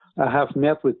I have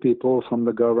met with people from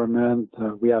the government.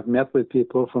 We have met with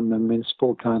people from the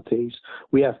municipal counties.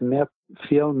 We have met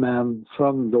fieldmen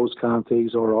from those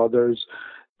counties or others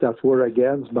that were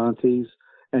against bounties,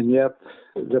 and yet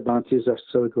the bounties are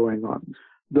still going on.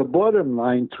 The bottom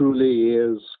line truly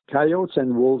is coyotes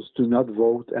and wolves do not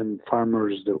vote, and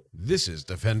farmers do. This is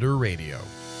Defender Radio.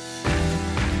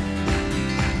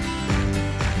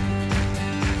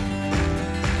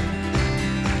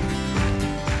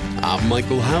 I'm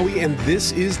Michael Howie, and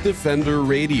this is Defender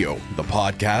Radio, the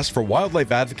podcast for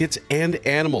wildlife advocates and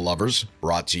animal lovers,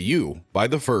 brought to you by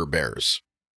the Fur Bears.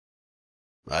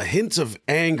 A hint of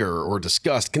anger or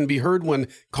disgust can be heard when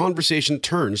conversation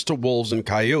turns to wolves and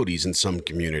coyotes in some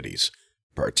communities,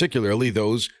 particularly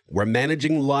those where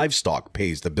managing livestock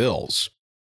pays the bills.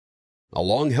 A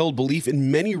long-held belief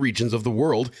in many regions of the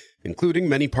world, including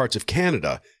many parts of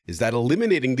Canada, is that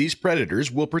eliminating these predators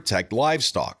will protect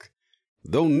livestock.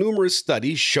 Though numerous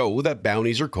studies show that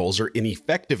bounties or culls are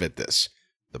ineffective at this,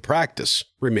 the practice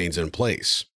remains in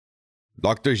place.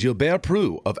 Dr. Gilbert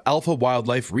Proulx of Alpha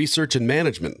Wildlife Research and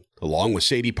Management, along with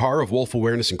Sadie Parr of Wolf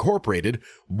Awareness Incorporated,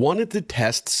 wanted to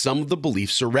test some of the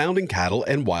beliefs surrounding cattle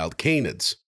and wild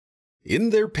canids. In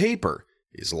their paper,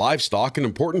 Is livestock an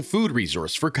important food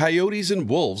resource for coyotes and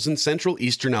wolves in central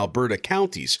eastern Alberta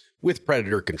counties with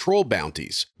predator control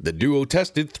bounties? The duo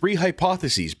tested 3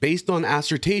 hypotheses based on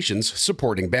assertions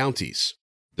supporting bounties.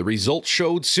 The results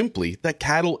showed simply that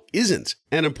cattle isn't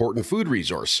an important food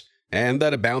resource, and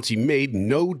that a bounty made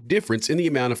no difference in the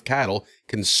amount of cattle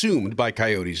consumed by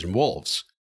coyotes and wolves.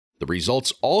 The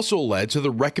results also led to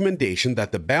the recommendation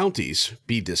that the bounties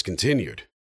be discontinued.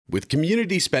 With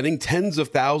communities spending tens of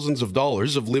thousands of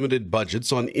dollars of limited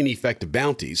budgets on ineffective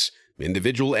bounties,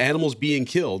 individual animals being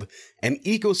killed, and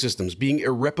ecosystems being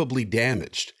irreparably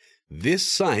damaged, this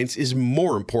science is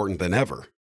more important than ever.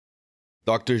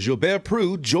 Dr. Gilbert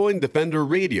Proulx joined Defender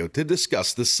Radio to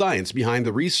discuss the science behind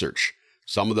the research,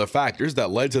 some of the factors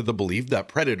that led to the belief that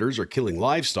predators are killing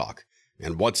livestock,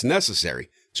 and what's necessary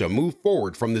to move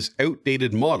forward from this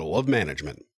outdated model of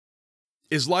management.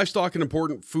 Is livestock an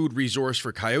important food resource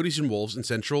for coyotes and wolves in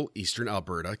central eastern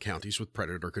Alberta counties with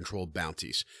predator-controlled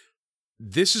bounties?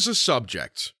 This is a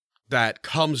subject that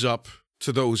comes up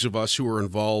to those of us who are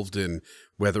involved in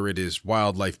whether it is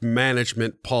wildlife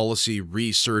management, policy,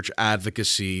 research,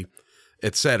 advocacy,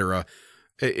 etc.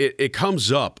 It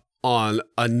comes up on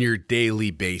a near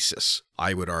daily basis,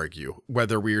 I would argue,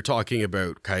 whether we are talking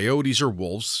about coyotes or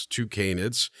wolves, 2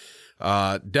 canids,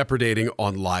 depredating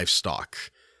on livestock.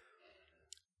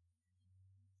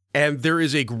 And there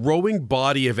is a growing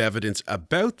body of evidence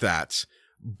about that,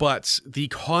 but the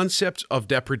concept of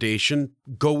depredation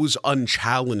goes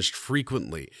unchallenged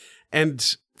frequently. And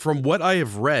from what I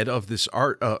have read of this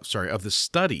of this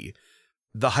study,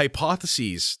 the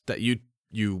hypotheses that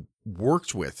you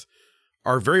worked with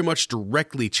are very much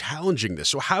directly challenging this.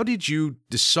 So how did you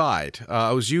decide?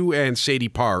 It was you and Sadie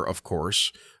Parr, of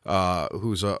course,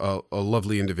 who's a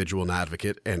lovely individual and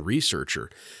advocate and researcher.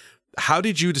 How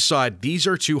did you decide these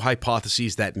are 2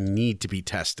 hypotheses that need to be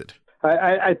tested?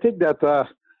 I think that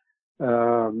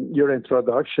your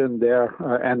introduction there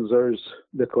answers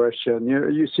the question.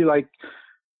 You see, like,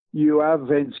 you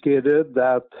have indicated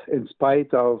that in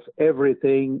spite of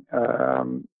everything,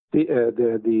 the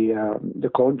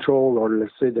control, or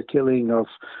let's say the killing of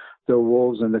the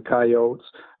wolves and the coyotes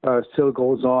still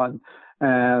goes on,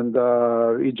 and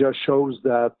it just shows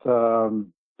that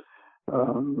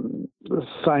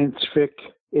scientific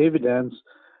evidence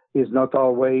is not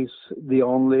always the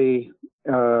only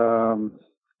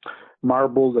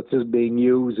marble that is being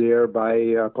used here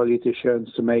by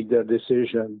politicians to make their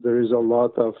decision. There is a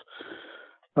lot of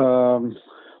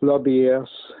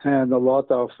lobbyists and a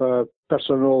lot of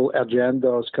personal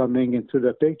agendas coming into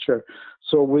the picture.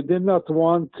 So we did not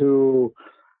want to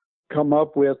come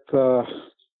up with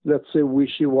let's say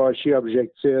wishy-washy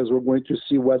objectives. We're going to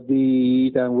see what they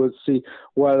eat and we'll see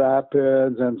what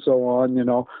happens and so on. You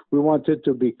know, we wanted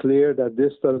to be clear that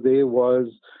this study was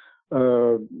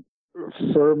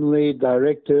firmly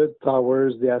directed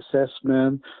towards the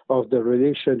assessment of the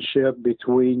relationship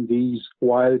between these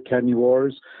wild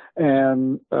carnivores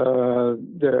and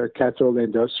the cattle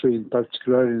industry, in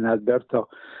particular in Alberta.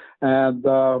 And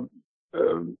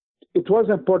it was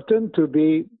important to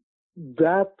be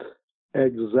that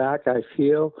exact, I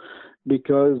feel,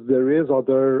 because there is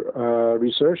other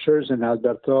researchers in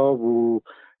Alberta who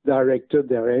directed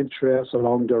their interests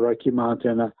along the Rocky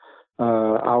Mountain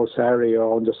House area,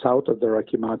 on the south of the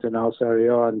Rocky Mountain House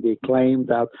area, and they claimed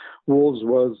that wolves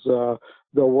was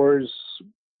the worst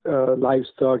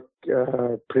livestock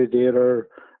predator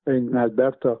in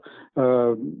Alberta.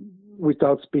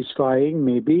 without specifying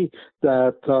maybe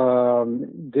that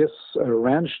this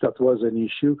ranch that was an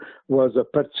issue was a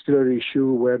particular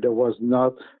issue where there was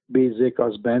not basic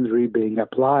husbandry being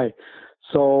applied.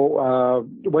 So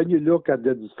when you look at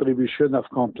the distribution of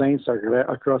complaints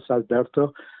across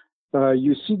Alberta,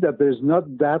 you see that there's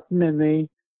not that many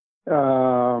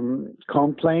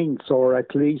complaints, or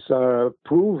at least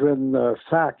proven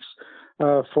facts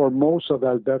for most of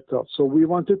Alberta. So we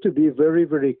wanted to be very,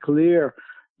 very clear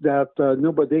that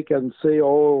nobody can say,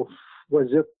 oh, was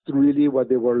it really what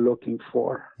they were looking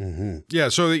for? Mm-hmm. Yeah,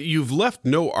 so you've left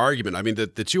no argument. I mean, the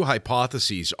two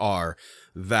hypotheses are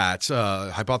that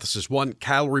hypothesis one,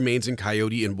 cattle remains in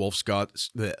coyote and wolf scats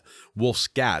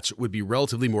would be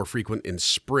relatively more frequent in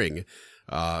spring,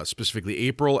 specifically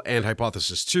April, and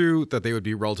hypothesis two, that they would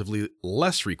be relatively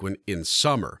less frequent in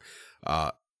summer.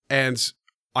 And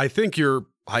I think your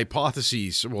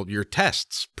hypotheses, well, your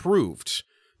tests proved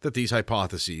that these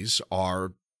hypotheses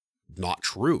are not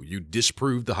true. You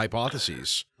disproved the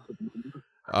hypotheses.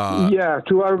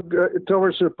 To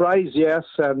our surprise, yes.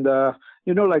 And,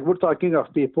 like we're talking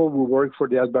of people who work for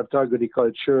the Alberta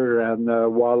Agriculture and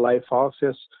Wildlife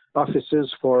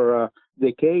offices for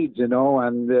decades,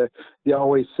 and they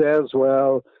always says,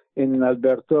 well, in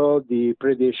Alberta, the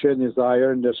predation is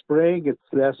higher in the spring, it's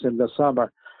less in the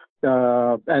summer.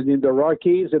 And in the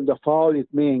Rockies, in the fall, it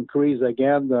may increase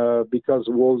again because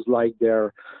wolves like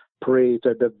their prey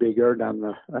a bit bigger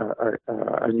than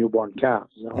a newborn calf.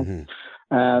 Mm-hmm.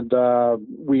 And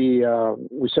we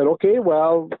said, okay,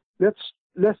 well,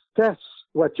 let's test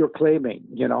what you're claiming,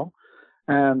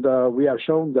 And we have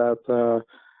shown that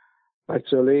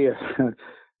actually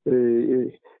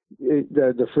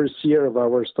the first year of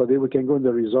our study, we can go into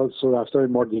the results after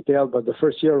in more detail, but the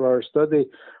first year of our study,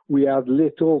 we had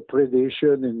little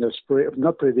predation in the spring,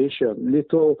 not predation,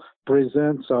 little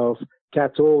presence of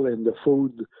cattle in the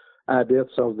food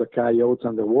habits of the coyotes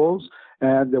and the wolves,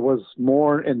 and there was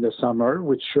more in the summer,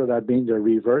 which should have been the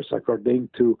reverse according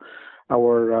to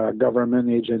our government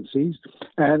agencies.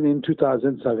 And in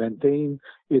 2017,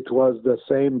 it was the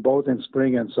same both in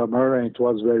spring and summer, and it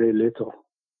was very little.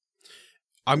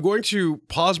 I'm going to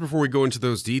pause before we go into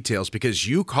those details because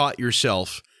you caught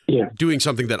yourself doing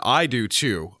something that I do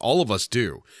too, all of us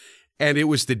do, and it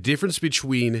was the difference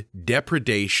between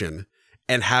depredation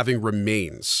and having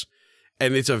remains.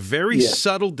 And it's a very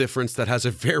subtle difference that has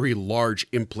a very large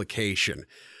implication.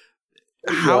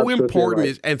 How important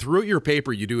is, and throughout your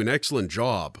paper, you do an excellent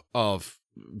job of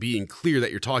being clear that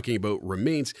you're talking about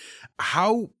remains.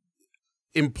 How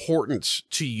important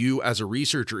to you as a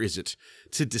researcher is it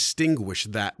to distinguish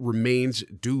that remains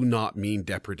do not mean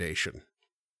depredation?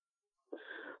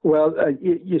 Well,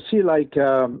 you see,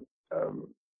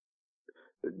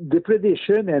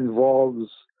 depredation involves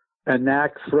an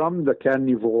act from the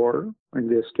carnivore, in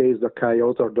this case the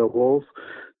coyote or the wolf,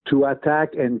 to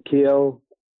attack and kill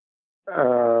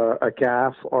a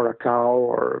calf or a cow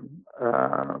or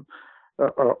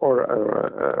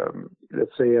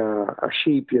let's say a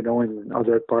sheep, in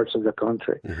other parts of the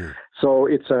country. Mm-hmm. So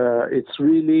it's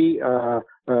really a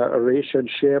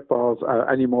relationship of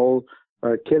animal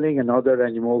killing another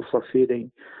animal for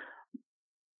feeding.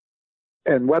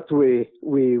 And what we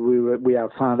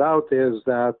have found out is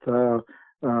that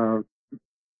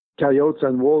coyotes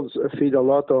and wolves feed a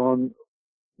lot on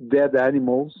dead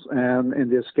animals, and in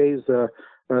this case, there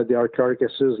are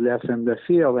carcasses left in the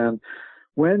field. And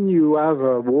when you have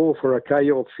a wolf or a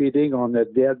coyote feeding on a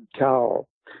dead cow,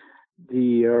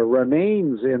 the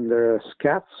remains in the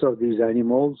scats of these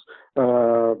animals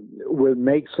will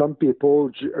make some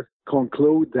people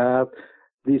conclude that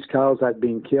these cows had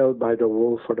been killed by the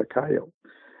wolf or the coyote.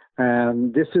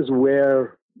 And this is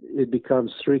where it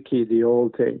becomes tricky, the whole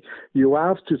thing. You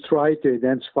have to try to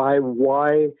identify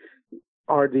why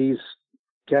are these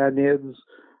canids,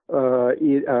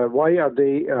 why are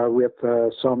they with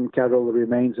some cattle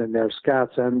remains in their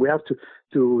scats? And we have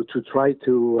to try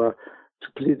to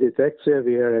play detective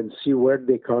here and see where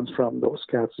they come from, those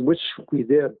cats, which we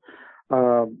did.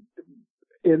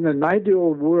 In an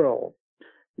ideal world,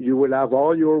 you will have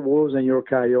all your wolves and your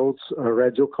coyotes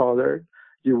radio-collared.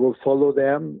 You will follow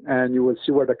them, and you will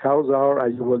see where the cows are,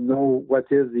 and you will know what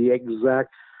is the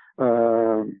exact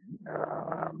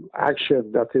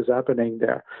action that is happening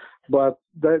there. But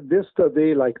this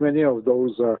study, like many of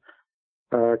those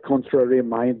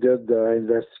contrary-minded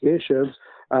investigations,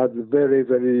 had very,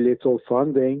 very little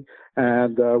funding,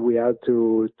 and we had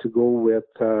to go with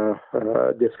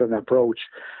a different approach.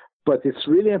 But it's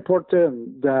really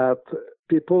important that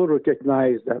people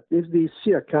recognize that if they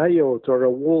see a coyote or a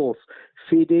wolf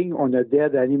feeding on a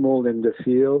dead animal in the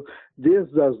field, this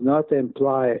does not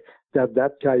imply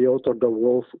that coyote or the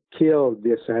wolf killed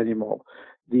this animal.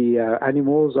 The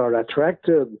animals are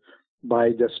attracted by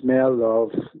the smell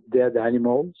of dead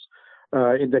animals.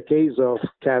 In the case of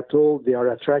cattle, they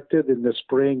are attracted in the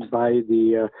spring by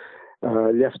the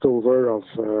leftover of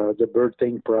the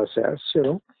birthing process,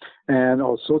 and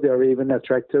also they are even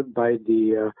attracted by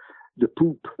the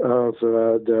poop of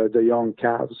the young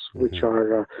calves, which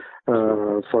are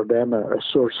for them a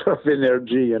source of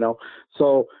energy,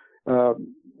 So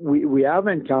we have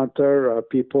encountered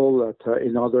people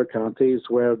in other counties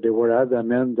where they were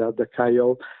adamant that the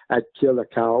coyote had killed a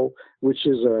cow, which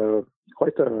is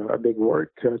quite a big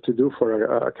work to do for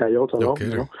a coyote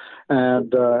alone,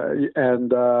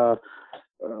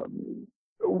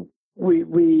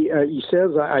 he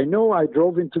says, I know I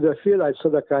drove into the field, I saw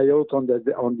the coyote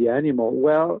on the animal.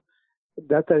 Well,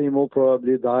 that animal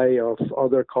probably died of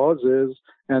other causes,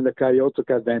 and the coyote took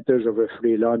advantage of a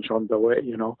free lunch on the way,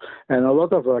 And a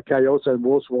lot of coyotes and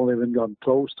wolves won't even come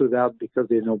close to that because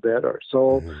they know better.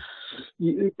 So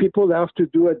people have to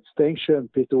do a distinction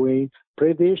between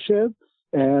predation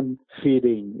and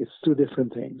feeding. It's two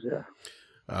different things,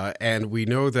 and we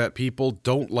know that people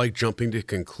don't like jumping to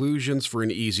conclusions for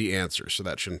an easy answer, so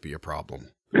that shouldn't be a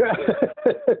problem.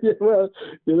 Well,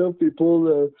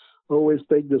 people always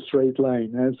take the straight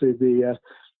line. And say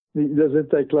it doesn't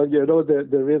take long.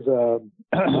 There is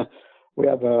we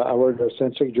have our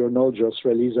Scientific Journal just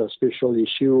released a special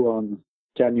issue on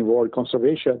carnivore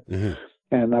conservation.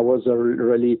 And I was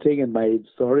relating in my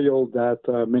editorial that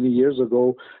many years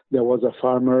ago there was a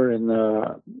farmer in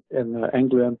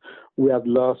England who had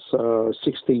lost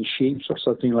 16 sheep or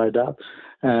something like that,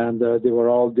 and they were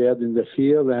all dead in the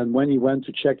field. And when he went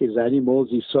to check his animals,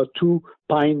 he saw 2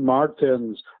 pine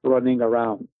martens running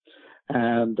around.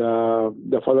 And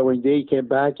the following day he came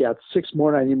back, he had 6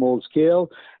 more animals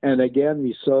killed, and again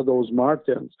he saw those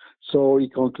martens. So he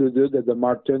concluded that the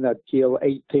marten had killed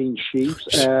 18 sheep,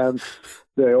 and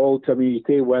the whole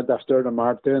community went after the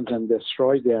martens and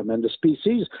destroyed them. And the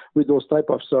species with those type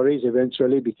of stories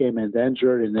eventually became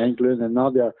endangered in England, and now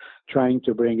they're trying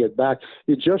to bring it back.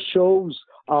 It just shows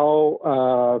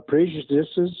how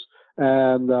prejudices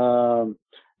and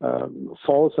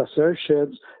false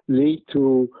assertions lead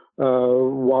to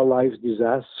wildlife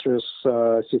disastrous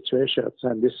situations,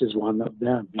 and this is one of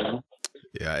them.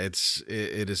 Yeah,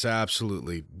 it is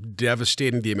absolutely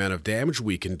devastating the amount of damage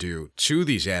we can do to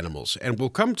these animals, and we'll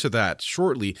come to that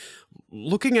shortly.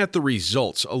 Looking at the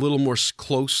results a little more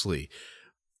closely,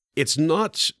 it's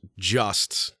not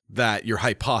just that your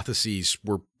hypotheses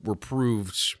were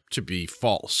proved to be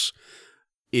false.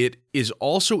 It is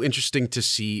also interesting to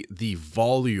see the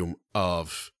volume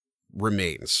of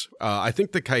remains. I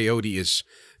think the coyote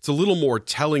it's a little more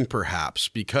telling, perhaps,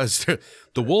 because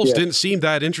the wolves didn't seem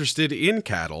that interested in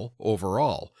cattle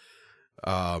overall.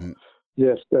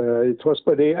 Yes, it was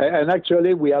pretty. And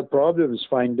actually, we had problems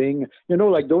finding,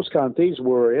 like those counties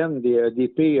we're in, they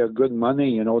pay good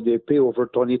money. They pay over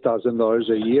 $20,000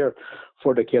 a year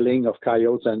for the killing of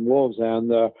coyotes and wolves.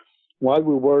 And while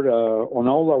we were on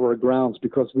all our grounds,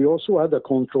 because we also had a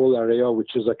control area,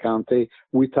 which is a county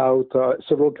without,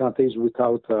 several counties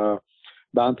without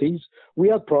bounties, we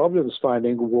had problems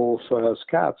finding wolf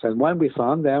scats. And when we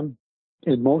found them,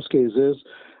 in most cases,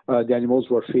 the animals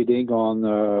were feeding on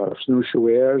snowshoe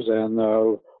hares and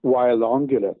wild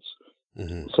ungulates.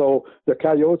 So the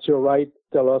coyotes, you're right,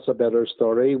 tell us a better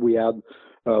story. We had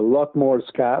a lot more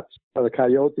scats. The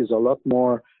coyote is a lot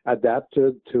more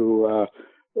adapted to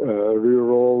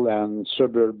rural and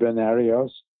suburban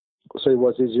areas. So it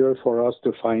was easier for us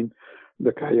to find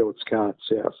the coyote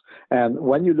scats, yes. And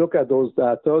when you look at those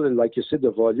data, like you said, the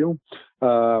volume,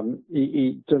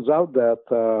 it turns out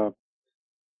that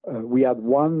we had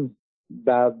one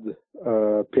bad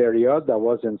period that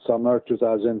was in summer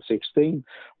 2016,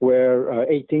 where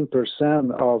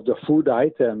 18% of the food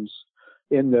items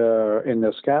in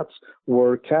the scats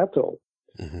were cattle.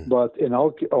 But in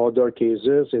all other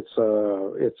cases, it's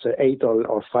 8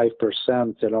 or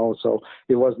 5%, so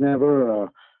it was never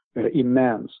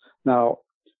immense. Now,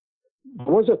 there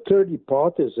was a third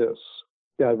hypothesis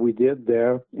that we did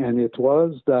there, and it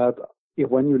was that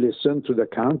when you listen to the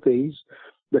counties,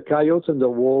 the coyotes and the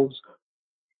wolves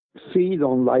feed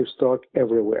on livestock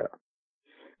everywhere.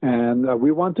 And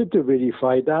we wanted to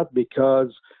verify that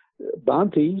because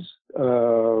bounties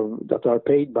that are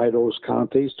paid by those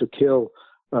counties to kill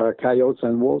coyotes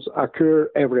and wolves occur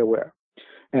everywhere.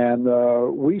 And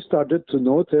we started to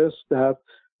notice that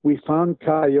we found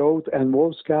coyote and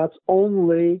wolf scats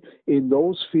only in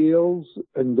those fields,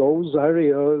 in those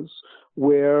areas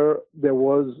where there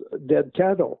was dead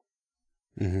cattle.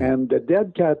 And the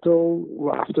dead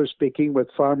cattle, after speaking with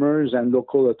farmers and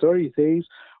local authorities,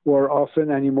 were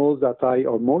often animals that die,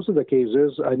 or most of the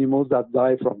cases, animals that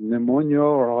die from pneumonia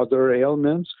or other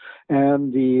ailments,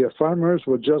 and the farmers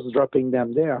were just dropping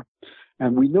them there.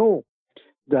 And we know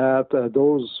that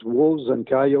those wolves and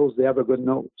coyotes, they have a good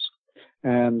nose.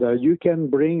 And you can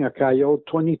bring a coyote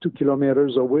 22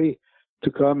 kilometers away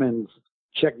to come and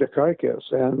check the carcass.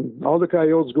 And all the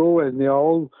coyotes go and they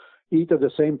all eat at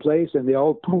the same place and they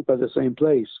all poop at the same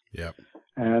place. Yep.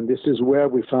 And this is where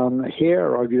we found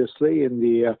hair, obviously, in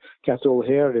the cattle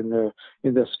hair in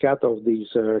the scat of these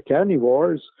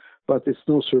carnivores. But it's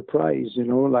no surprise,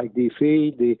 like they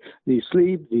feed, they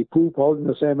sleep, they poop all in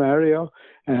the same area.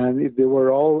 And they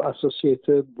were all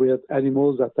associated with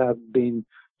animals that had been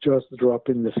just dropped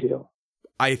in the field.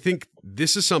 I think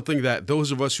this is something that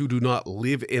those of us who do not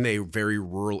live in a very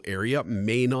rural area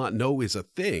may not know is a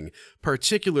thing,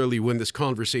 particularly when this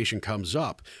conversation comes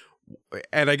up.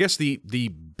 And I guess the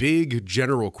big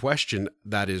general question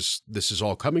this is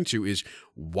all coming to is,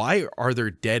 why are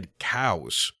there dead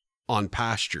cows on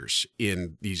pastures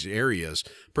in these areas,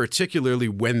 particularly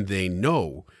when they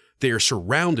know they are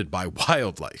surrounded by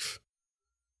wildlife?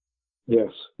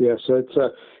 Yes.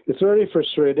 It's very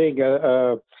frustrating.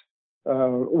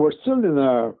 We're still in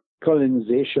a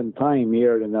colonization time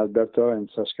here in Alberta and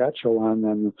Saskatchewan,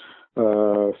 and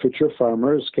future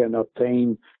farmers can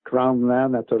obtain crown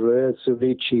land at a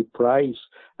relatively cheap price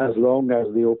as long as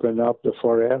they open up the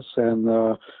forests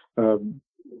and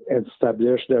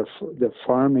establish their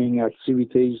farming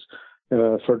activities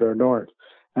further north.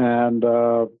 And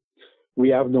we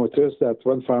have noticed that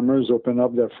when farmers open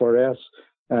up their forests,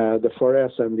 and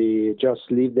they just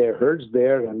leave their herds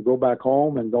there and go back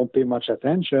home and don't pay much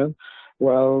attention,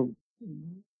 well,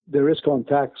 there is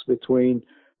contacts between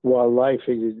wildlife.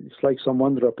 It's like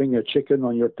someone dropping a chicken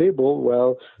on your table.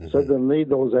 Well, suddenly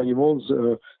those animals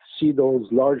see those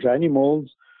large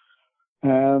animals,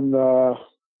 and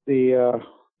they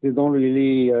don't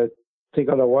really think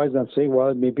otherwise than say,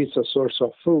 well, maybe it's a source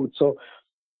of food. So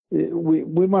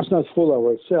we must not fool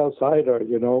ourselves either,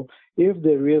 If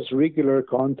there is regular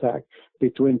contact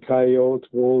between coyote,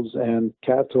 wolves, and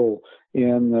cattle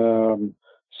in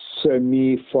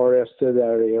semi-forested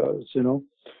areas,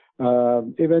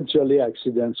 eventually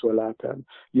accidents will happen.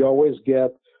 You always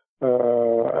get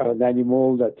an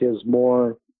animal that is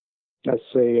more, let's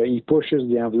say, he pushes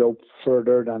the envelope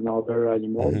further than other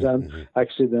animals, and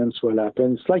accidents will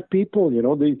happen. It's like people,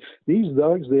 these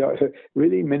dogs, they are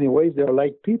really, in many ways, they're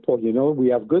like people, We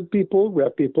have good people, we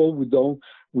have people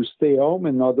who stay home,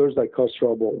 and others that cause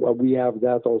trouble. Well, we have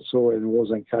that also in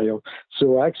wolves and coyotes.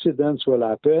 So accidents will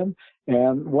happen,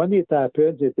 and when it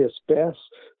happens, it is best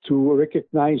to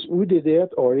recognize who did it,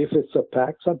 or if it's a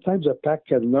pack. Sometimes a pack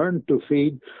can learn to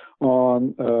feed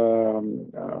on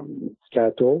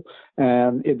cattle,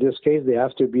 and in this case, they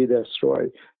have to be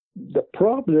destroyed. The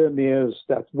problem is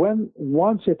that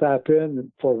once it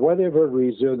happened, for whatever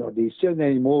reason, or they see an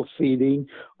animal feeding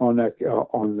on a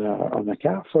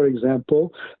calf, for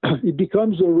example, it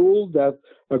becomes a rule that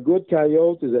a good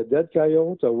coyote is a dead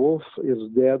coyote, a wolf is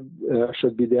dead,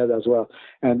 should be dead as well.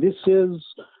 And this is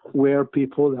where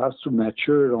people have to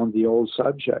mature on the whole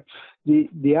subject.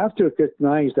 They have to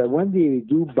recognize that when they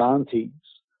do bounties,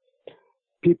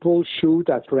 people shoot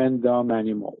at random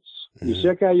animals. You see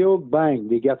a coyote, bang,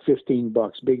 they get $15,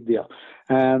 big deal.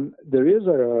 And there is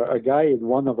a guy in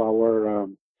one of our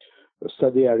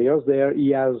study areas there. He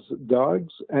has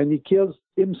dogs, and he kills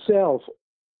himself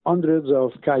hundreds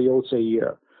of coyotes a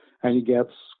year. And he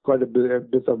gets quite a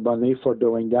bit of money for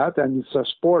doing that, and it's a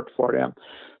sport for him.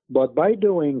 But by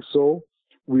doing so,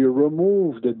 we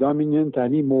remove the dominant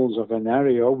animals of an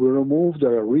area. We remove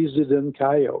the resident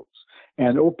coyotes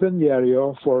and open the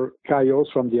area for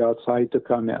coyotes from the outside to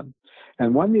come in.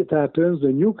 And when it happens, the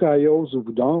new coyotes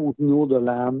who don't know the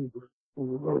land,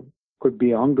 could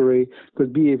be hungry,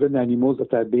 could be even animals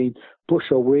that have been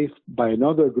pushed away by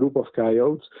another group of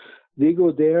coyotes, they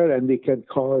go there and they can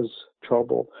cause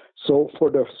trouble. So for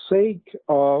the sake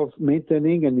of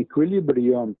maintaining an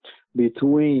equilibrium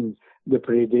between the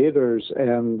predators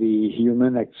and the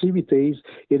human activities,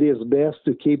 it is best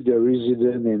to keep the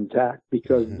resident intact,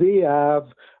 because they have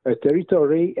a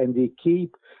territory and they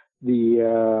keep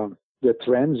the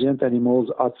transient animals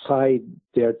outside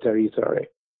their territory.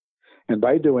 And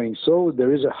by doing so,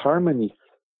 there is a harmony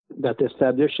that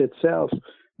establishes itself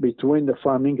between the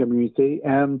farming community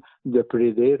and the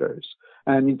predators.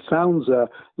 And it sounds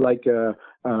like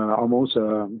almost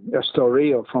a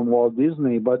story from Walt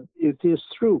Disney, but it is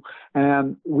true.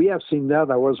 And we have seen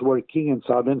that. I was working in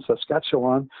southern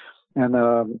Saskatchewan, And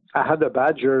I had a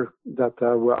badger that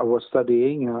I was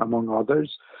studying, among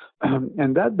others.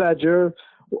 And that badger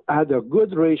had a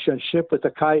good relationship with a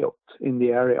coyote in the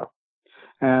area.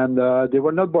 And they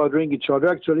were not bothering each other.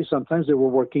 Actually, sometimes they were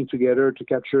working together to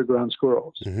capture ground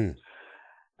squirrels. Mm-hmm.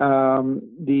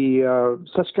 The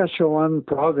Saskatchewan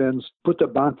province put a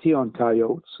bounty on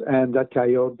coyotes, and that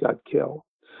coyote got killed.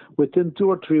 Within 2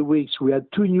 or 3 weeks, we had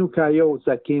 2 new coyotes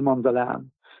that came on the land.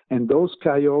 And those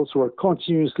coyotes were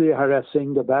continuously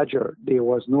harassing the badger. There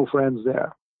was no friends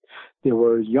there. They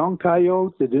were young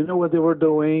coyotes. They didn't know what they were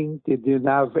doing. They didn't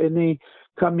have any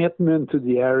commitment to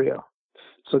the area.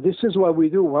 So this is what we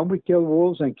do. When we kill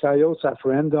wolves and coyotes at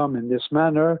random in this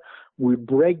manner, we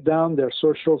break down their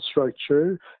social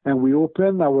structure and we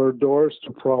open our doors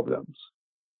to problems.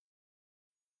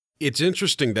 It's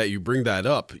interesting that you bring that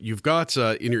up. You've got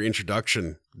in your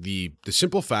introduction the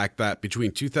simple fact that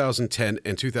between 2010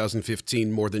 and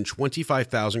 2015, more than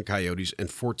 25,000 coyotes and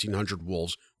 1,400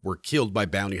 wolves were killed by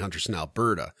bounty hunters in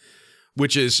Alberta,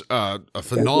 which is a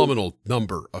phenomenal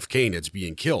number of canids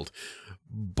being killed.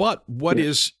 But what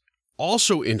is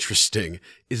also interesting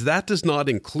is that does not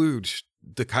include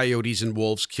the coyotes and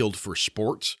wolves killed for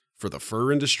sport, for the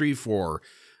fur industry, for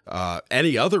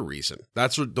any other reason.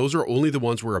 Those are only the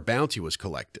ones where a bounty was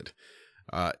collected.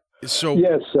 So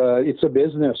yes, it's a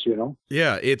business, you know.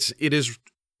 Yeah, it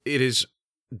is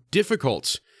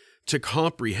difficult to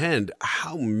comprehend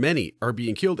how many are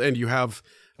being killed, and you have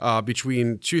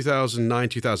between 2009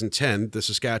 2010, the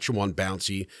Saskatchewan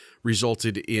bounty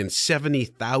resulted in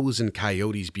 70,000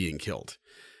 coyotes being killed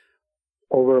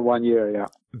over 1 year. Yeah,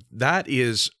 that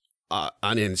is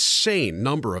an insane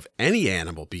number of any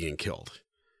animal being killed.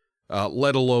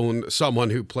 Let alone someone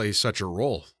who plays such a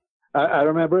role. I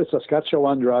remember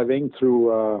Saskatchewan driving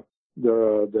through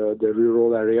the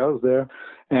rural areas there,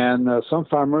 and some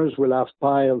farmers will have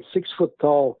piled 6 foot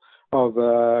tall of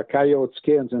coyote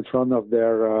skins in front of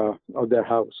their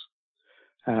house.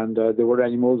 And there were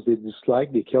animals they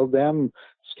disliked. They killed them,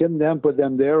 skinned them, put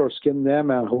them there, or skinned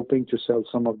them, and hoping to sell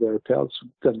some of their pelts.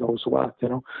 God knows what, you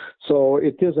know. So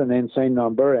it is an insane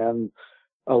number, and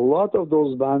a lot of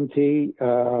those bounty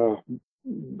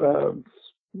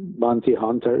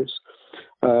hunters,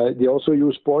 they also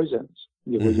use poisons.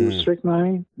 They will use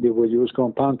strychnine. They will use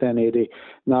compound 1080.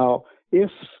 Now, if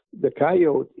the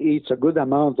coyote eats a good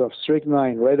amount of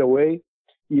strychnine right away,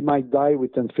 he might die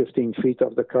within 15 feet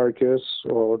of the carcass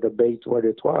or the bait where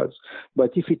it was.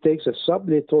 But if he takes a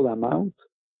sublethal amount,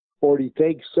 or he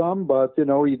takes some, but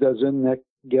he doesn't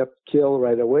get killed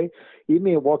right away, he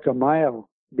may walk a mile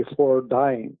before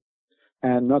dying.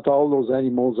 And not all those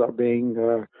animals are being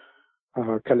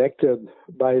collected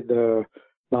by the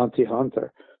bounty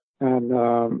hunter. And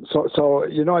so at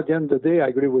the end of the day, I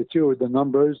agree with you. The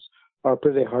numbers are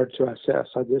pretty hard to assess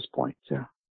at this point. Yeah.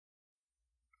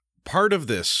 Part of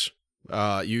this,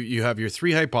 you have your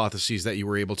 3 hypotheses that you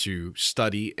were able to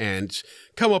study and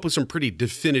come up with some pretty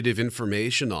definitive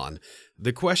information on.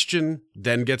 The question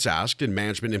then gets asked in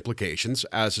management implications,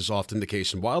 as is often the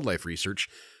case in wildlife research,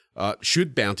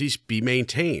 should bounties be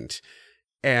maintained?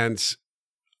 And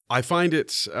I find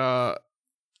it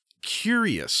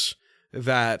curious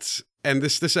that, and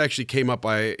this actually came up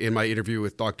in my interview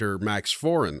with Dr. Max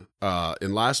Foran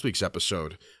in last week's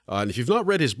episode. And if you've not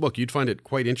read his book, you'd find it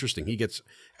quite interesting. He gets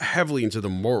heavily into the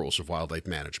morals of wildlife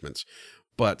management.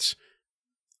 But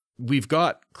we've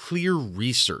got clear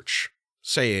research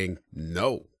saying,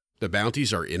 no, the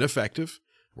bounties are ineffective.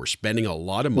 We're spending a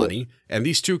lot of money. And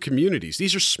these 2 communities,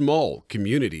 these are small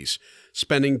communities,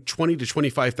 spending $20,000 to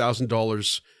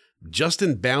 $25,000 just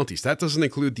in bounties. That doesn't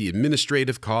include the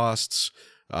administrative costs,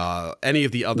 any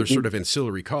of the other sort of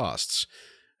ancillary costs,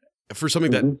 for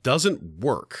something that doesn't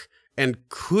work and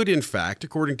could, in fact,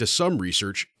 according to some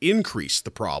research, increase the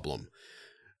problem.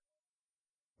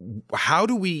 How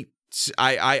do we...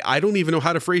 I don't even know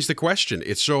how to phrase the question.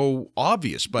 It's so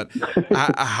obvious, but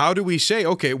how do we say,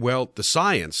 okay, well, the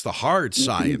science, the hard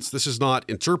science, this is not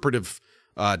interpretive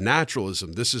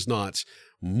naturalism. This is not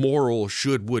moral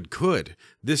should, would, could.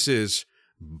 This is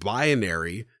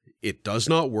binary. It does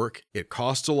not work. It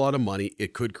costs a lot of money.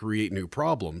 It could create new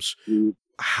problems.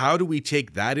 How do we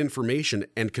take that information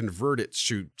and convert it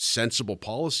to sensible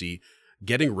policy,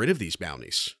 getting rid of these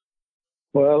bounties?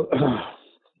 Well,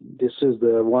 this is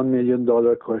the $1 million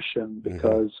question,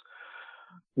 because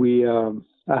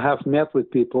I have met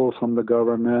with people from the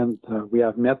government. We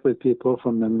have met with people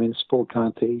from the municipal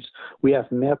counties. We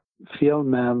have met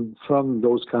fieldmen from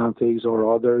those counties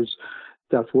or others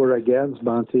that were against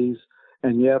bounties,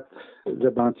 and yet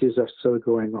the bounties are still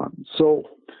going on. So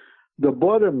the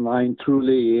bottom line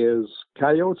truly is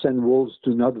coyotes and wolves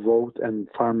do not vote, and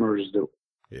farmers do.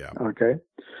 Yeah. Okay.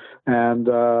 And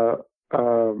a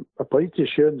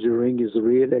politician during his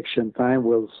re-election time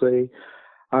will say,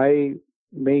 I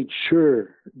made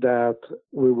sure that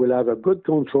we will have a good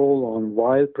control on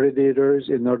wild predators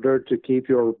in order to keep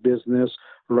your business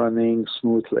running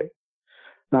smoothly.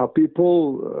 Now,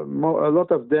 people, a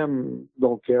lot of them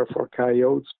don't care for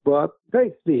coyotes, but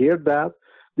hey, they hear that.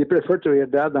 They prefer to hear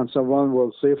that than someone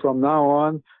will say from now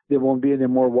on, there won't be any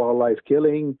more wildlife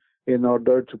killing. In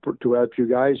order to help you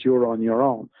guys, you're on your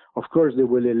own. Of course, they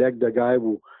will elect the guy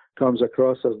who comes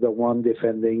across as the one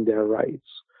defending their rights.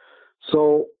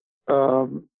 So,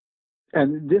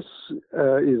 and this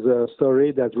is a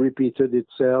story that repeated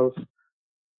itself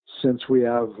since we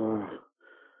have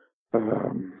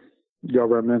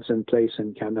governments in place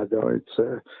in Canada.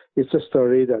 It's a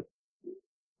story that,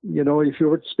 you know, if you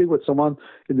were to speak with someone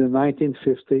in the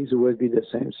 1950s, it would be the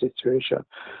same situation.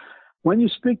 When you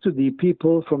speak to the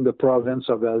people from the province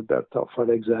of Alberta,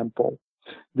 for example,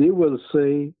 they will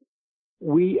say,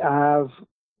 we have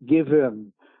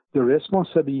given the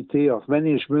responsibility of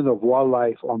management of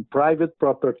wildlife on private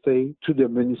property to the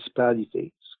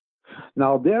municipalities.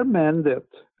 Now, their mandate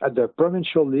at the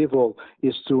provincial level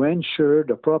is to ensure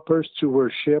the proper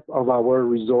stewardship of our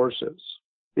resources.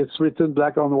 It's written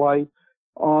black on white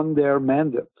on their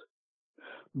mandate.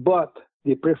 But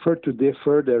they prefer to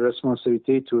defer their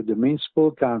responsibility to the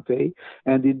municipal county,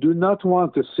 and they do not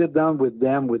want to sit down with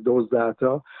them with those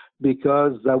data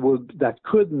because that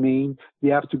could mean they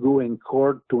have to go in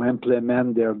court to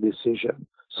implement their decision.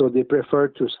 So they prefer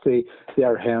to stay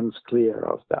their hands clear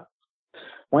of that.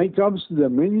 When it comes to the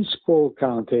municipal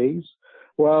counties,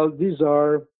 well, these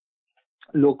are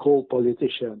local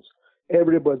politicians.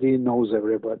 Everybody knows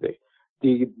everybody.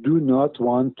 They do not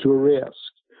want to risk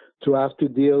to have to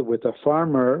deal with a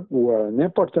farmer or an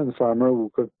important farmer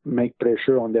who could make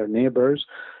pressure on their neighbors.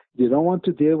 They don't want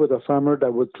to deal with a farmer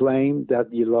that would claim that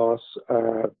he lost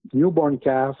a newborn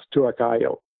calf to a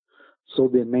coyote. So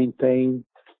they maintain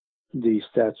the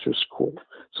status quo.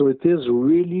 So it is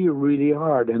really, really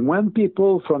hard. And when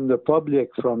people from the public,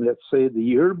 from, let's say,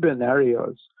 the urban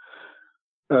areas,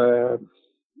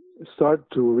 start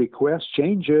to request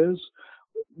changes,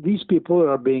 these people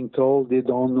are being told they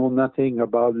don't know nothing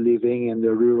about living in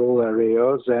the rural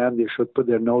areas and they should put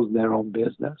their nose in their own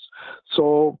business.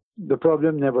 So the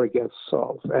problem never gets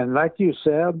solved. And like you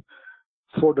said,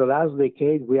 for the last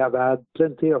decade, we have had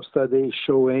plenty of studies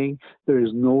showing there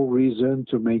is no reason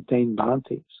to maintain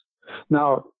bounties.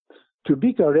 Now, to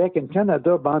be correct, in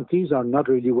Canada, bounties are not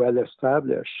really well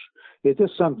established. It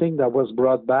is something that was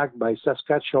brought back by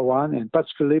Saskatchewan and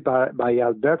particularly by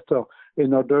Alberta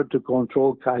in order to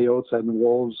control coyotes and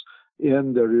wolves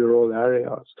in the rural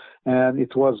areas. And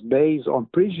it was based on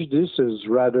prejudices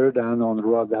rather than on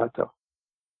raw data.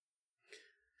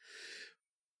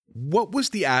 What was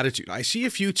the attitude? I see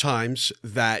a few times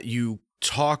that you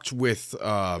talked with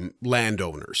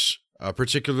landowners,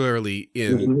 particularly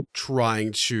in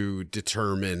trying to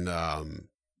determine,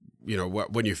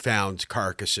 when you found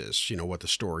carcasses, what the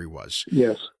story was.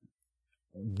 Yes.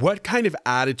 What kind of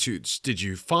attitudes did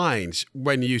you find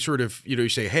when you sort of, you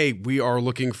say, hey, we are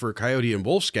looking for coyote and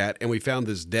wolf scat, and we found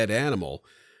this dead animal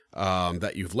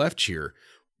that you've left here?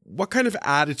 What kind of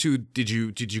attitude did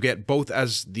you get, both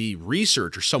as the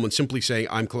researcher, someone simply saying,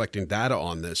 I'm collecting data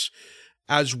on this,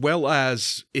 as well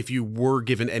as if you were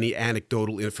given any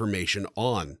anecdotal information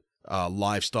on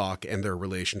livestock and their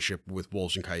relationship with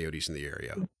wolves and coyotes in the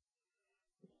area?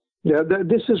 Yeah,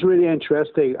 this is really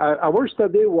interesting. Our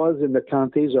study was in the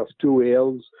counties of Two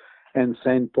Hills and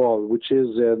St. Paul, which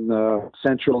is in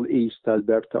central East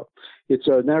Alberta. It's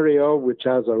an area which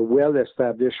has a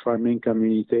well-established farming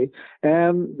community,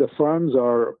 and the farms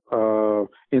are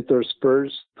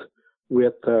interspersed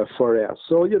with forests.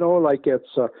 So,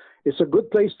 it's a good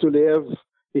place to live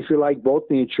if you like both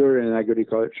nature and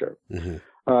agriculture.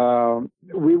 Mm-hmm.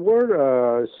 We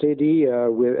were, Sadie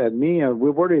and me, we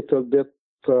were a little bit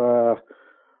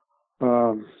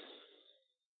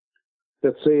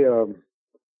let's say,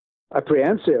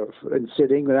 apprehensive in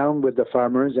sitting down with the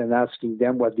farmers and asking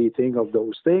them what they think of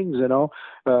those things,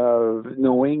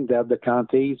 knowing that the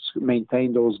counties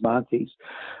maintain those bounties.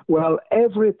 Well,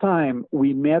 every time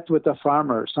we met with a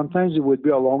farmer, sometimes it would be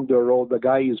along the road, the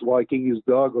guy is walking his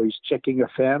dog or he's checking a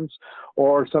fence,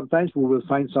 or sometimes we will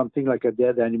find something like a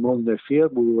dead animal in the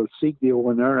field. We will seek the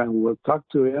owner and we will talk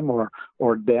to him or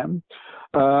them.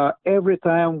 Every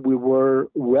time we were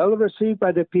well received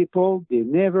by the people. They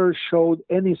never showed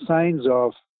any signs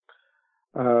of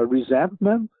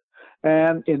resentment.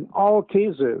 And in all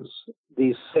cases,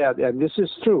 they said, and this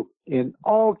is true, in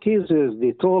all cases,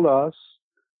 they told us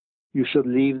you should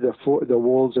leave the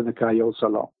wolves and the coyotes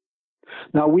alone.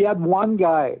 Now, we had one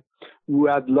guy who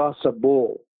had lost a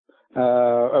bull.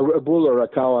 A bull or a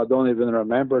cow, I don't even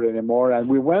remember anymore. And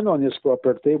we went on his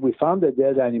property, we found a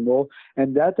dead animal,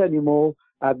 and that animal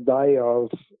had died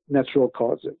of natural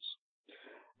causes.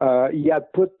 He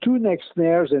had put 2 neck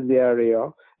snares in the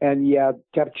area, and he had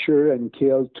captured and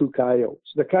killed 2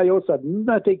 coyotes. The coyotes had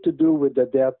nothing to do with the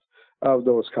death of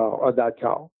that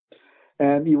cow.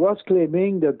 And he was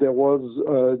claiming that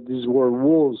these were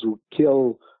wolves who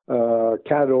kill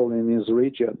cattle in his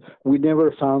region. We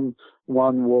never found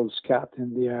one wolf's cat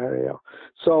in the area.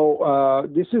 So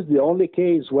this is the only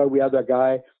case where we had a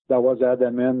guy that was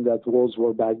adamant that wolves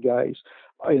were bad guys.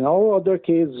 In all other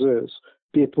cases,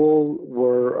 people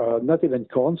were not even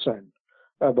concerned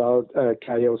about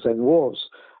coyotes and wolves.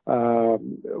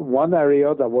 One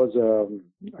area that was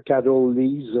a cattle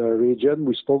lease region,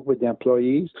 we spoke with the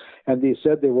employees, and they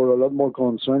said they were a lot more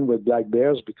concerned with black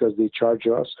bears because they charge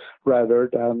us rather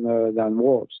than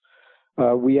wolves.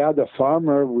 We had a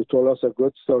farmer who told us a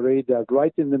good story that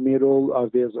right in the middle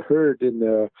of his herd,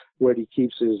 where he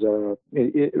keeps his,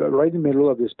 right in the middle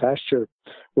of his pasture,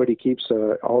 where he keeps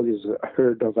all his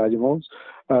herd of animals,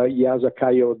 he has a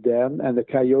coyote den, and the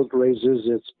coyote raises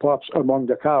its pups among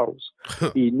the cows.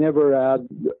 He never had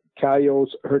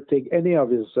coyotes hurting any of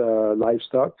his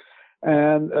livestock,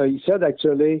 and he said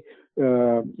actually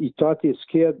he taught his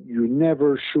kid, you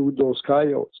never shoot those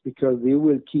coyotes because they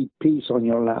will keep peace on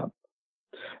your land.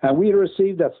 And we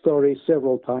received that story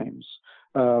several times.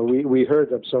 We heard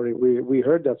that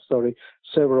story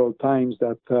several times,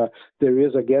 that there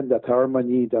is again that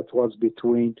harmony that was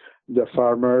between the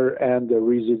farmer and the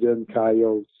resident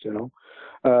coyotes,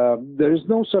 There is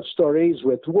no such stories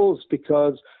with wolves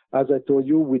because, as I told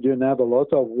you, we didn't have a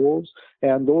lot of wolves,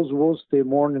 and those wolves stay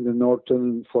more in the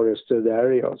northern forested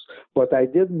areas. But I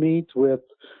did meet with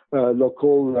a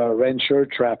local rancher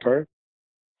trapper,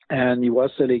 and he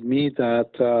was telling me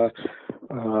that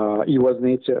he was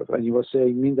native, and he was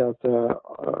saying me that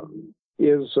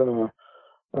his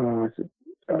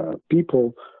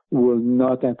people will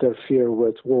not interfere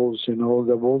with wolves. The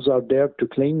wolves are there to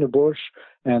clean the bush,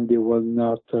 and they will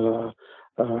not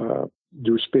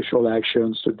do special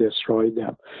actions to destroy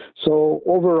them. So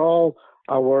overall,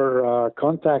 our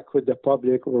contact with the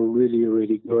public were really,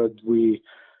 really good.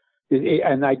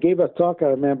 And I gave a talk, I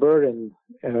remember, in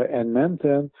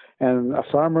Menton, and a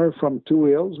farmer from Two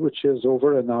Hills, which is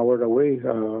over an hour away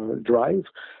drive,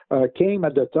 came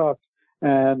at the talk,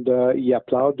 and he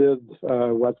applauded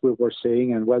what we were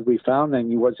saying and what we found, and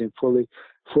he was in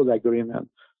full agreement.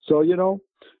 So,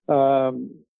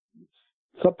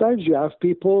 sometimes you have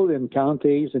people in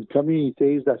counties and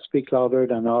communities that speak louder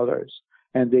than others,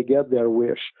 and they get their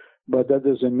wish. But that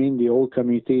doesn't mean the whole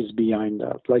community is behind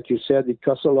that. Like you said, it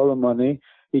costs a lot of money.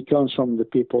 It comes from the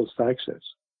people's taxes.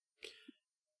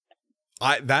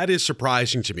 That is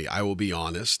surprising to me, I will be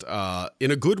honest,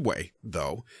 in a good way,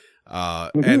 though.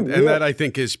 And that, I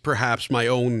think, is perhaps my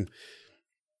own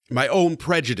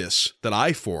prejudice that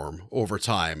I form over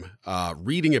time,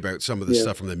 reading about some of this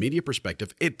stuff from the media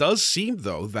perspective. It does seem,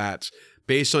 though, that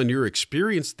based on your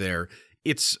experience there,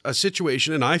 it's a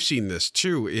situation, and I've seen this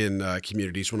too in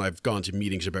communities when I've gone to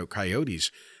meetings about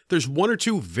coyotes. There's 1 or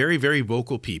 2 very, very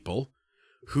vocal people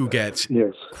who get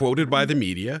quoted by the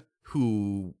media,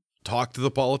 who talk to the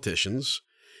politicians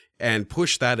and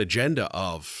push that agenda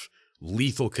of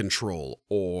lethal control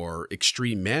or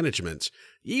extreme management,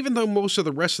 even though most of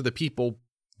the rest of the people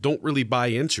don't really buy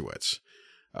into it.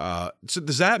 So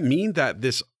does that mean that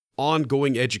this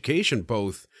ongoing education,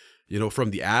 both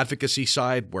from the advocacy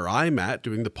side where I'm at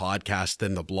doing the podcast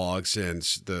and the blogs and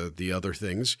the other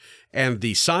things, and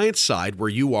the science side where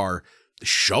you are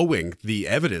showing the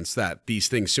evidence that these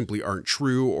things simply aren't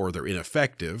true or they're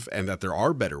ineffective and that there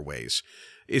are better ways,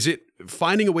 is it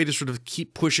finding a way to sort of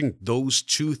keep pushing those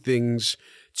 2 things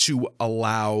to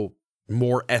allow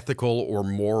more ethical or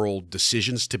moral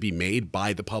decisions to be made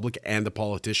by the public and the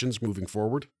politicians moving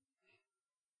forward?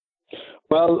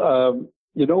 Well,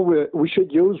 we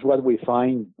should use what we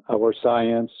find, our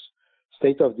science,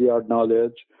 state-of-the-art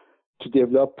knowledge, to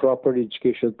develop proper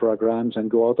education programs and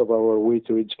go out of our way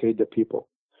to educate the people.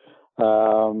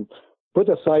 Put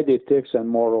aside ethics and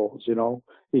morals,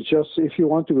 It's just, if you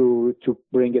want to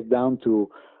bring it down to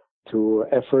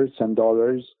efforts and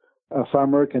dollars, a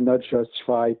farmer cannot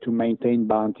justify to maintain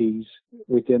bounties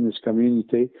within his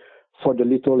community for the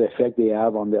little effect they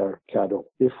have on their cattle.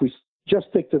 If we just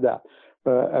stick to that,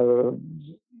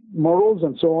 morals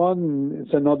and so on,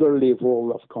 it's another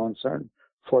level of concern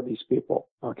for these people,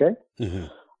 okay?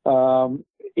 Mm-hmm.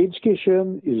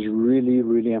 Education is really,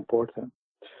 really important.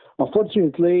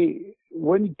 Unfortunately,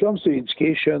 when it comes to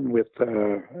education with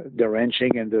the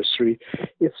ranching industry,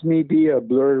 it's maybe a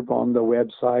blurb on the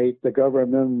website. The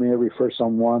government may refer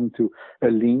someone to a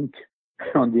link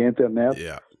on the internet.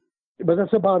 Yeah. But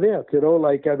that's about it.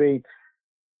 Like, I mean,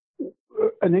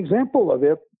 an example of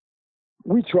it,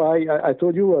 we try, I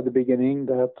told you at the beginning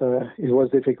that it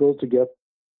was difficult to get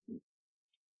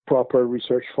proper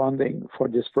research funding for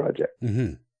this project.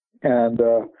 Mm-hmm. And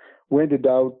we ended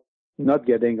out not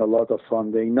getting a lot of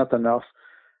funding, not enough.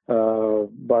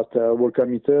 But we're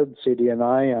committed, CD and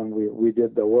I, and we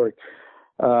did the work.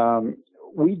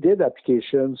 We did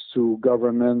applications to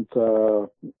government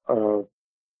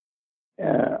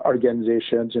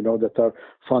organizations, that are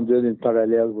funded in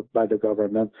parallel by the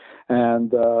government.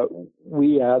 And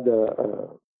we had the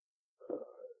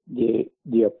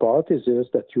hypothesis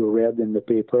that you read in the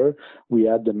paper. We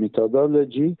had the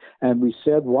methodology, and we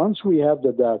said once we have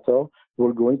the data,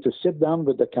 we're going to sit down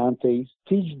with the counties,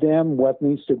 teach them what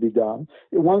needs to be done,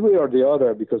 one way or the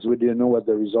other, because we didn't know what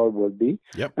the result would be.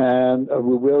 Yep. And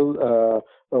we will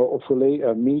hopefully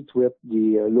meet with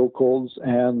the locals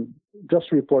and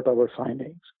just report our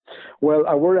findings. Well,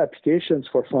 our applications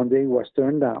for funding was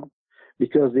turned down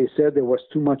because they said there was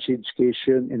too much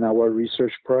education in our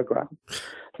research program.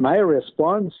 My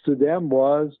response to them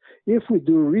was, if we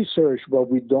do research but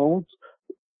we don't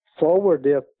forward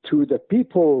it to the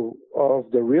people of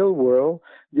the real world,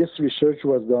 this research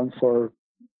was done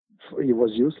it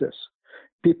was useless.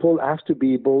 People have to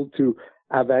be able to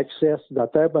have access to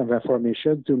that type of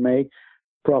information to make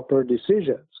proper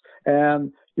decisions.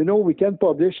 And, we can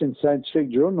publish in scientific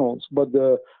journals, but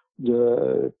the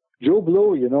Joe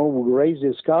Blow, who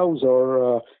raises cows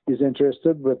or is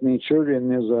interested with nature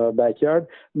in his backyard,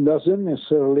 doesn't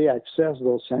necessarily access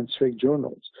those scientific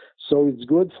journals. So it's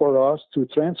good for us to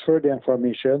transfer the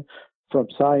information from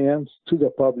science to the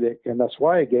public, and that's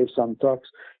why I gave some talks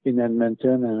in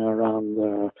Edmonton and around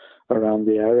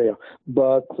the area.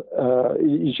 But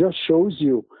it just shows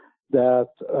you that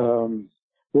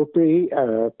we're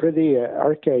pretty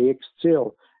archaic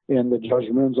still in the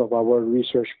judgments of our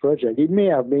research project. It may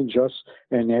have been just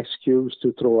an excuse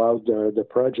to throw out the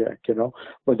project,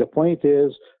 But the point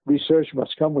is, research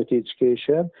must come with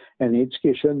education, and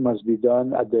education must be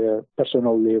done at the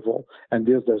personal level, and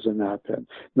this doesn't happen.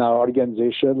 Now,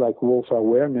 organizations like Wolf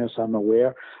Awareness, I'm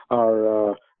aware,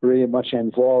 are really much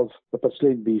involved,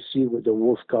 especially in BC with the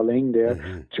wolf culling there,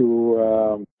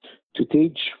 mm-hmm. to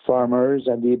teach farmers,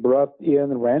 and they brought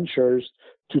in ranchers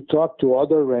to talk to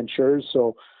other ranchers.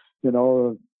 So,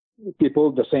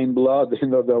 people, the same blood,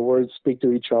 the words speak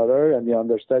to each other and they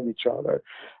understand each other.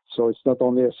 So it's not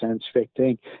only a scientific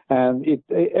thing. And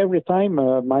every time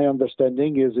my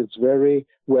understanding is it's very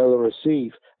well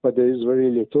received, but there is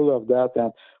very little of that.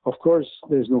 And of course,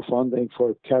 there's no funding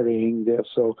for carrying this.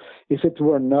 So if it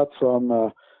were not from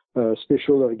a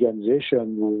special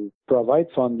organization who provide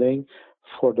funding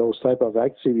for those type of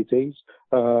activities,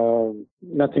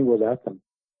 nothing would happen.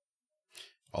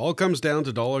 All comes down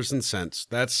to dollars and cents.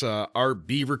 That's our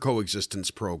beaver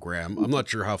coexistence program. I'm not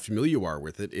sure how familiar you are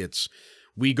with it.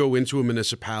 We go into a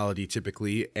municipality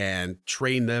typically and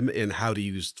train them in how to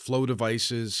use flow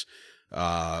devices,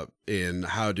 in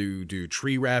how to do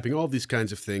tree wrapping, all these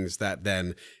kinds of things that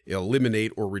then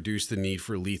eliminate or reduce the need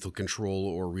for lethal control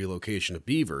or relocation of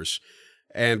beavers.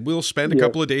 And we'll spend a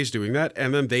couple of days doing that,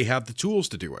 and then they have the tools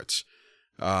to do it.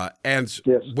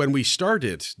 When we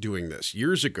started doing this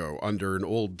years ago under an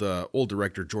old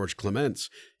director, George Clements,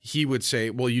 he would say,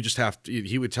 well, you just have to,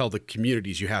 he would tell the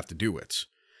communities you have to do it.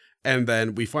 And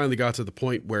then we finally got to the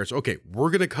point where it's, okay, we're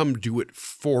going to come do it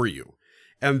for you.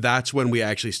 And that's when we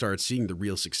actually started seeing the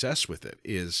real success with it,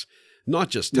 is not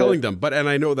just telling them, and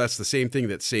I know that's the same thing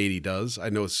that Sadie does. I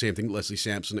know it's the same thing Leslie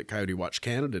Sampson at Coyote Watch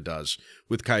Canada does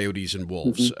with coyotes and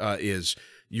wolves, is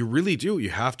you really do. You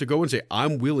have to go and say,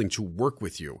 I'm willing to work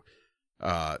with you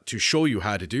to show you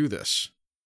how to do this.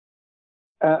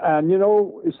 And,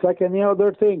 it's like any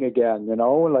other thing again,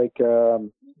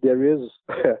 there is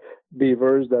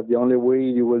beavers that the only way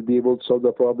you will be able to solve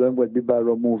the problem would be by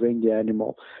removing the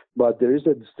animal. But there is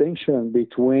a distinction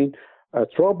between a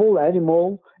troubled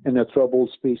animal and a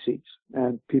troubled species,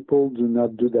 and people do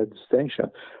not do that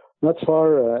distinction. Not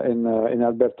far in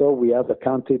Alberta, we have the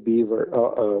county beaver,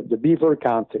 the Beaver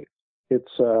County.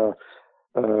 It's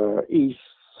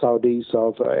southeast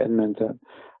of Edmonton.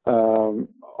 Of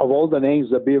all the names,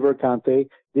 the Beaver County,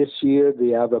 this year they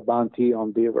have a bounty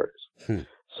on beavers.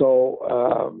 So,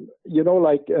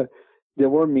 there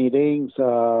were meetings.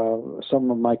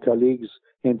 Some of my colleagues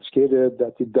indicated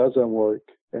that it doesn't work.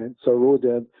 And it's a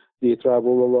rodent. They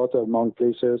travel a lot among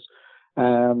places.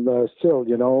 And still,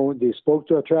 they spoke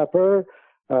to a trapper.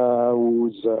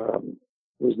 who's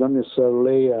not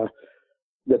necessarily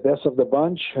the best of the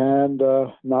bunch, and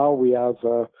now we have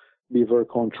beaver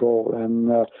control. And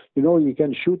you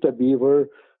can shoot a beaver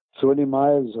 20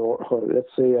 miles or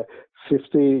let's say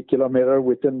 50 kilometers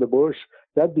within the bush.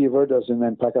 That beaver doesn't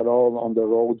impact at all on the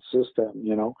road system,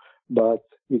 but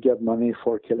you get money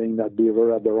for killing that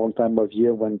beaver at the wrong time of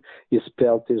year when his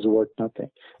pelt is worth nothing,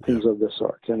 things of the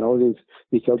sort.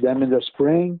 They kill them in the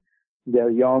spring, their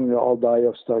young all die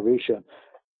of starvation.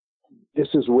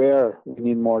 This is where we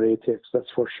need more ethics, that's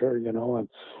for sure, and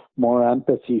more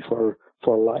empathy for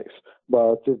life,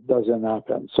 but it doesn't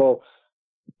happen. So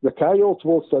the coyote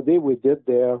wolf study we did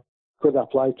there could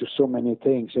apply to so many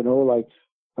things, like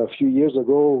a few years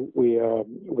ago, we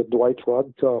with Dwight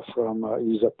Rodka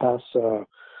he's a past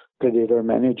predator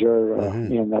manager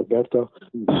in Alberta,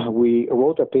 we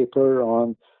wrote a paper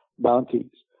on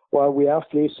bounties. Well, we have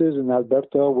places in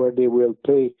Alberta where they will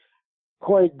pay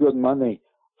quite good money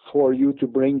for you to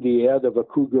bring the head of a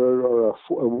cougar or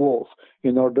a wolf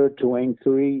in order to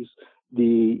increase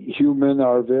the human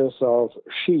harvest of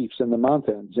sheep in the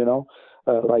mountains,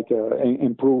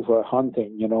 improve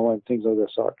hunting, and things of the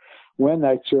sort. When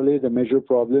actually the major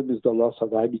problem is the loss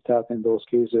of habitat in those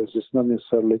cases. It's not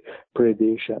necessarily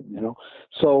predation,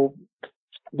 So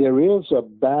there is a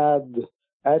bad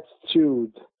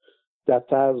attitude that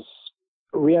has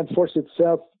reinforced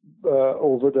itself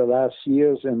over the last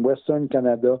years in Western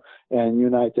Canada and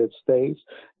United States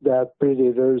that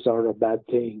predators are a bad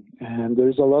thing. And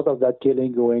there's a lot of that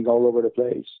killing going all over the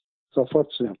place. It's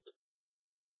unfortunate.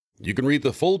 You can read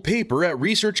the full paper at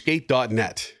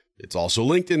researchgate.net. It's also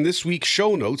linked in this week's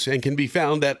show notes and can be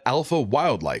found at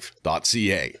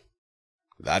alphawildlife.ca.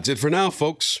 That's it for now,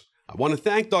 folks. I want to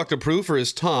thank Dr. Proulx for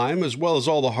his time, as well as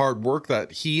all the hard work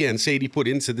that he and Sadie put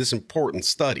into this important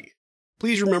study.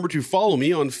 Please remember to follow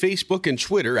me on Facebook and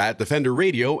Twitter at Defender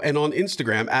Radio and on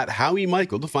Instagram at Howie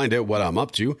Michael to find out what I'm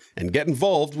up to and get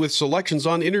involved with selections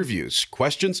on interviews,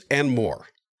 questions, and more.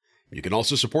 You can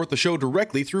also support the show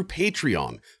directly through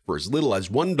Patreon for as little as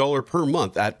 $1 per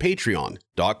month at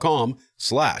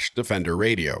patreon.com/Defender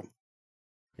Radio.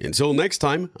 Until next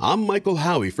time, I'm Michael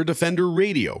Howie for Defender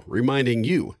Radio, reminding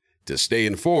you to stay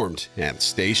informed and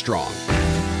stay strong.